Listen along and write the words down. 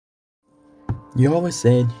You always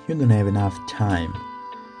said you don't have enough time.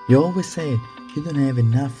 You always said you don't have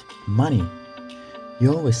enough money.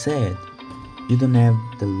 You always said you don't have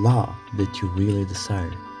the love that you really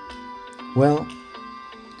desire. Well,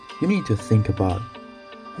 you need to think about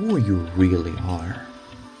who you really are.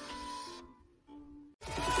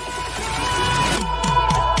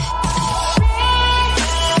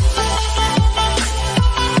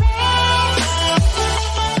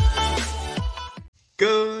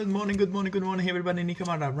 Good morning, everybody. Nico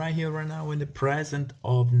Mara, right here, right now, in the present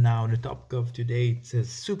of now. The topic of today, it's a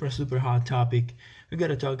super hot topic. We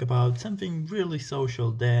gotta talk about something really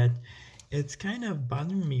social that it's kind of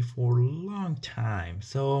bothering me for a long time.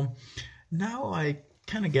 So now I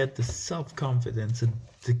kind of get the self-confidence and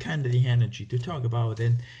the kind of the energy to talk about it.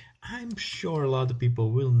 And I'm sure a lot of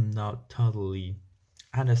people will not totally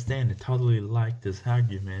understand and totally like this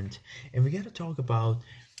argument. And we gotta talk about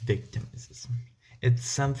victimism. It's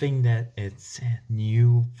something that it's a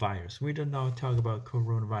new virus. We do not talk about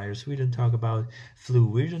coronavirus. We don't talk about flu.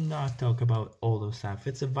 We do not talk about all those stuff.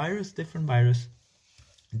 It's a virus, different virus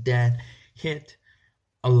that hit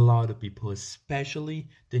a lot of people, especially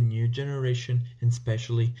the new generation, and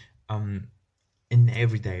especially in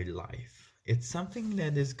everyday life. It's something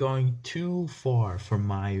that is going too far for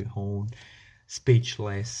my own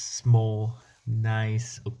speechless, small,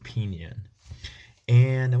 nice opinion.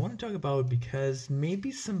 And I want to talk about because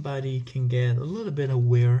maybe somebody can get a little bit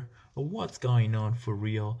aware of what's going on for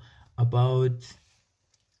real about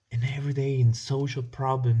in everyday and social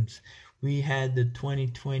problems. We had the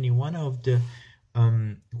 2020, one of the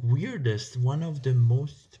weirdest, one of the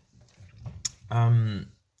most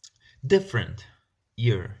different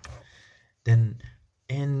year. Then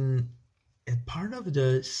and part of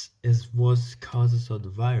this was causes of the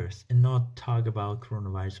virus, and not talk about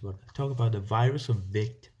coronavirus, but talk about the virus of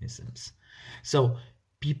victimisms. So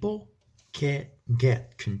people can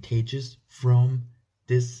get contagious from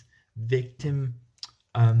this victim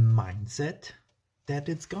mindset that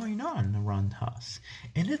it's going on around us,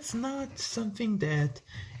 and it's not something that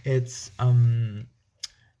it's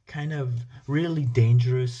kind of really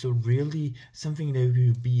dangerous or really something that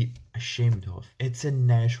you be ashamed of. It's a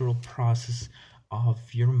natural process of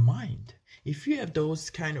your mind. If you have those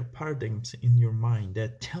kind of paradigms in your mind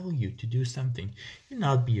that tell you to do something, you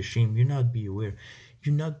not be ashamed, you not be aware,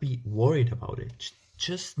 you not be worried about it.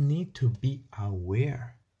 Just need to be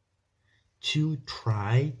aware to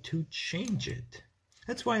try to change it.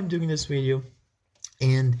 That's why I'm doing this video.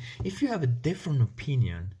 And if you have a different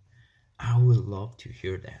opinion, I would love to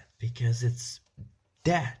hear that, because it's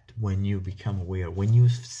that when you become aware, when you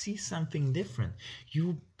see something different,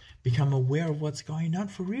 you become aware of what's going on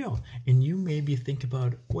for real. And you maybe think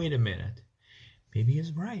about, wait a minute, maybe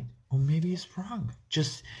it's right or maybe it's wrong.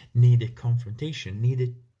 Just need a confrontation, need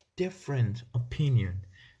a different opinion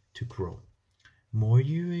to grow. More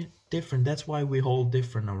you different, that's why we all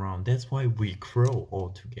different around. That's why we grow all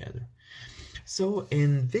together. So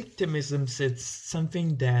in victimisms, it's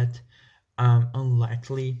something that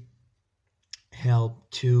unlikely help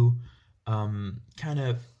to kind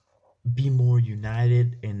of be more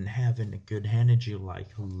united and having a good energy like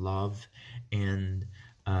love and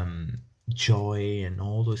joy and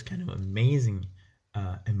all those kind of amazing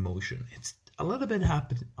emotion. It's a little bit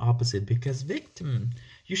opposite, because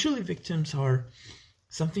usually victims are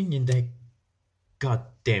something that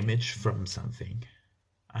got damaged from something.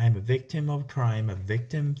 I'm a victim of crime, a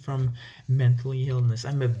victim from mental illness.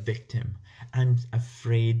 I'm a victim. I'm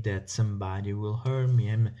afraid that somebody will hurt me.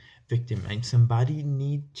 I'm a victim. Somebody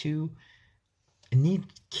need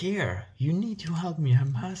care. You need to help me.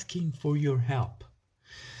 I'm asking for your help.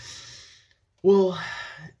 Well,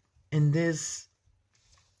 in this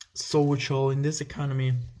in this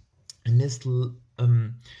economy, in this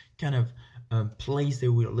kind of place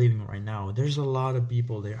that we're living right now, there's a lot of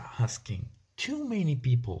people that are asking. Too many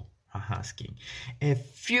people are asking. A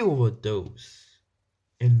few of those,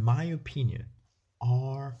 in my opinion,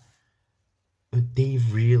 are they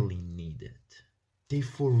really need it. They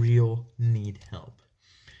for real need help.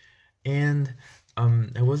 And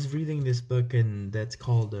I was reading this book, and that's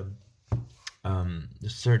called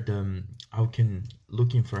how can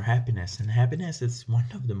looking for happiness. And happiness is one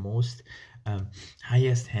of the most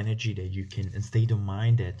highest energy that you can, and state of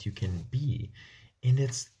mind that you can be. And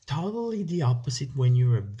it's totally the opposite when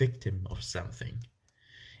you're a victim of something.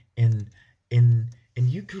 And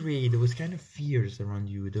you create those kind of fears around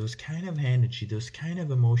you, those kind of energy, those kind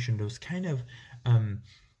of emotion, those kind of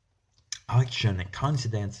action and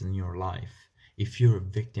coincidence in your life. If you're a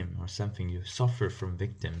victim or something, you suffer from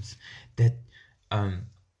victims, that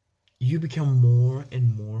you become more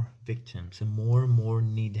and more victims, and more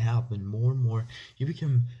need help, and more you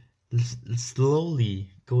become slowly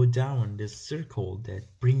go down this circle that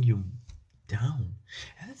bring you down,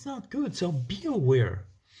 and it's not good. So be aware.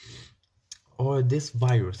 Or this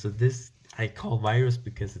virus, so this I call virus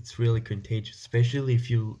because it's really contagious, especially if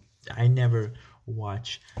you I never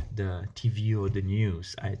watch the TV or the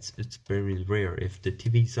news. It's very rare. If the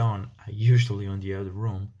TV's on, I usually on the other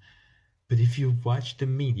room. But if you watch the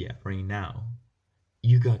media right now,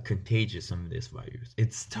 you got contagious on this virus.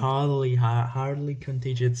 It's totally hardly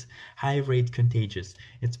contagious, high rate contagious.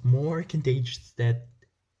 It's more contagious than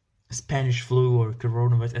Spanish flu or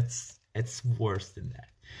coronavirus. It's worse than that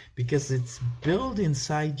because it's built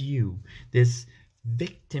inside you this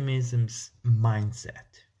victimism's mindset.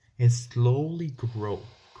 It slowly grow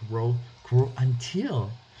until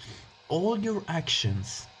all your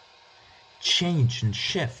actions change and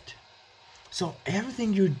shift. So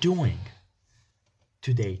everything you're doing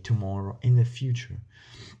today, tomorrow, in the future,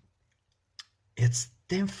 it's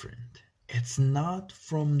different. It's not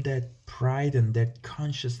from that pride and that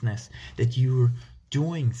consciousness that you're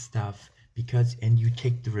doing stuff because and you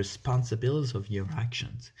take the responsibility of your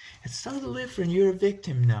actions. It's totally different. You're a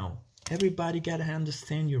victim now. Everybody gotta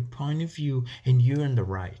understand your point of view and you're in the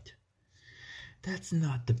right. That's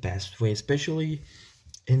not the best way, especially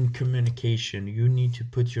in communication. You need to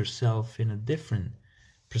put yourself in a different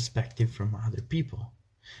perspective from other people.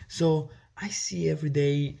 So I see every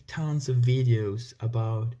day tons of videos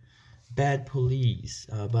about bad police,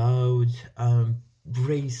 about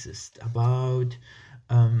racist, about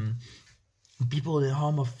people that are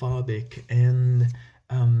homophobic, and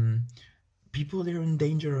people that are in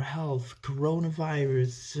danger of health,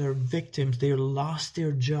 coronavirus, are victims, they lost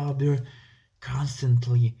their job, they're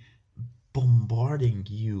constantly bombarding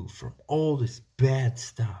you from all this bad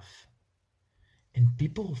stuff. And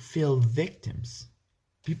people feel victims.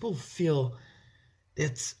 People feel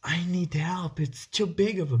I need help. It's too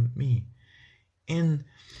big of me. And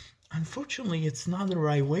unfortunately, it's not the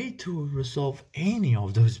right way to resolve any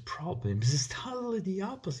of those problems. It's totally the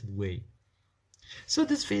opposite way. So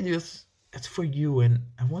this video it's for you, and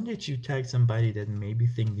I wanted you to tag somebody that maybe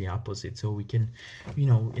think the opposite, so we can,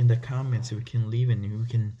 in the comments we can leave and we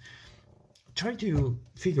can try to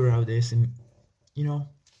figure out this, and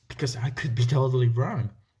because I could be totally wrong.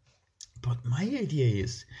 But my idea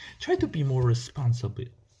is try to be more responsible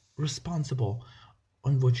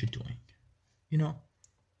on what you're doing.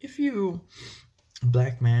 If you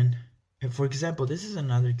black man, for example, this is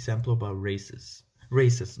another example about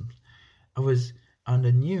racism. I was on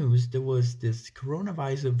the news, there was this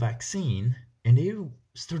coronavirus vaccine, and they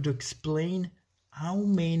started to explain how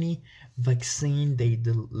many vaccine they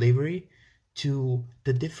deliver to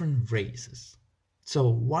the different races. So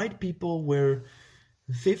white people were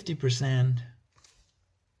 50%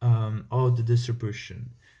 of the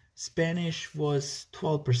distribution. Spanish was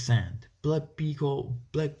 12%. Black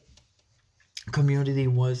community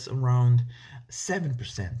was around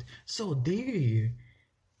 7%. So they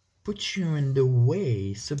put you in the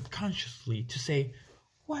way subconsciously to say,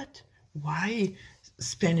 what? Why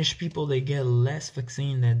Spanish people they get less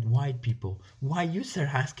vaccine than white people? Why you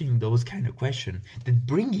start asking those kind of questions that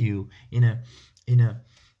bring you in a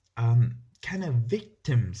kind of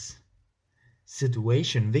victims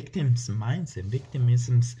situation, victims mindset,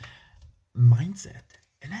 victimism's mindset,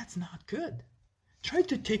 and that's not good. Try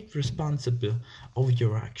to take responsibility of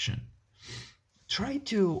your action. Try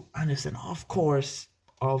to understand.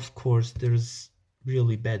 Of course, there's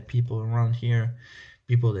really bad people around here,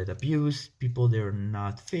 people that abuse, people that are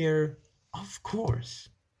not fair, of course.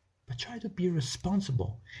 But try to be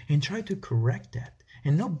responsible and try to correct that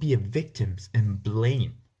and not be a victim and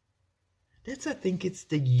blame. That's, I think, it's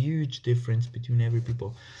the huge difference between every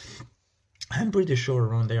people. I'm pretty sure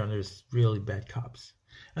around there's really bad cops.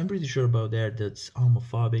 I'm pretty sure about that's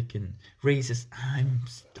homophobic and racist. I'm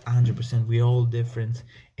 100%. We're all different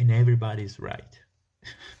and everybody's right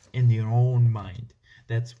in their own mind.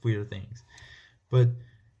 That's weird things. But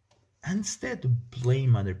instead to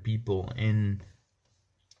blame other people and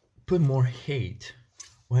put more hate,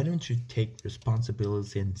 why don't you take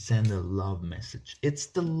responsibility and send a love message? It's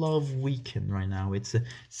the love weekend right now. It's a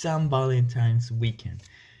San Valentine's weekend.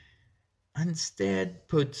 Instead,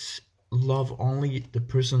 put love only the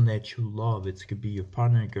person that you love. It could be your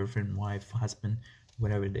partner, girlfriend, wife, husband,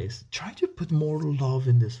 whatever it is. Try to put more love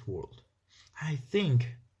in this world. I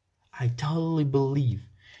totally believe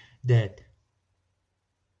that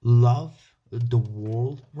the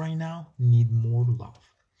world right now need more love.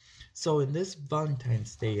 So in this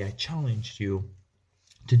Valentine's Day, I challenge you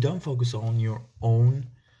to don't focus on your own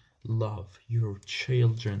love your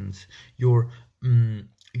children's, your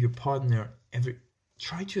partner.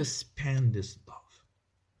 Try to expand this love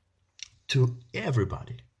to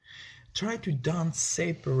everybody. Try to don't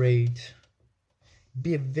separate,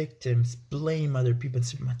 be victims, blame other people.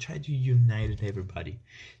 Try to unite everybody.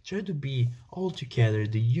 Try to be all together,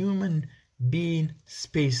 the human being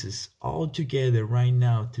spaces all together right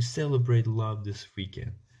now to celebrate love this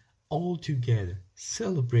weekend. All together,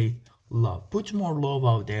 celebrate love. Put more love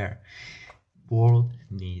out there. World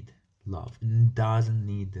need love. It doesn't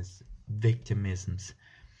need this victimisms,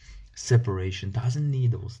 separation. Doesn't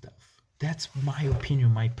need those stuff. That's my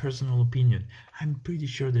opinion, my personal opinion. I'm pretty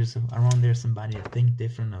sure there's around there somebody that think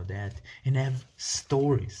different of that and have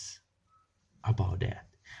stories about that.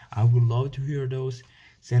 I would love to hear those.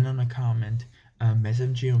 Send on a comment,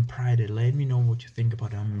 message on Pride. Let me know what you think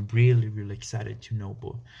about it. I'm really excited to know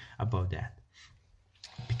about that.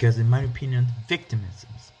 Because in my opinion,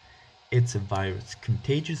 victimism, it's a virus,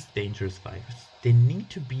 contagious, dangerous virus. They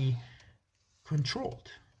need to be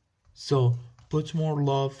controlled. So put more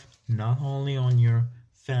love, not only on your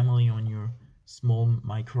family, on your small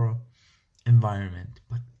micro environment,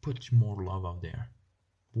 but put more love out there.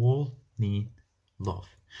 World need love.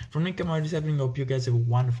 From Nick Kamar, this happening. Hope you guys have a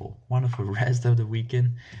wonderful rest of the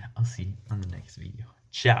weekend. I'll see you on the next video.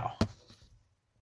 Ciao.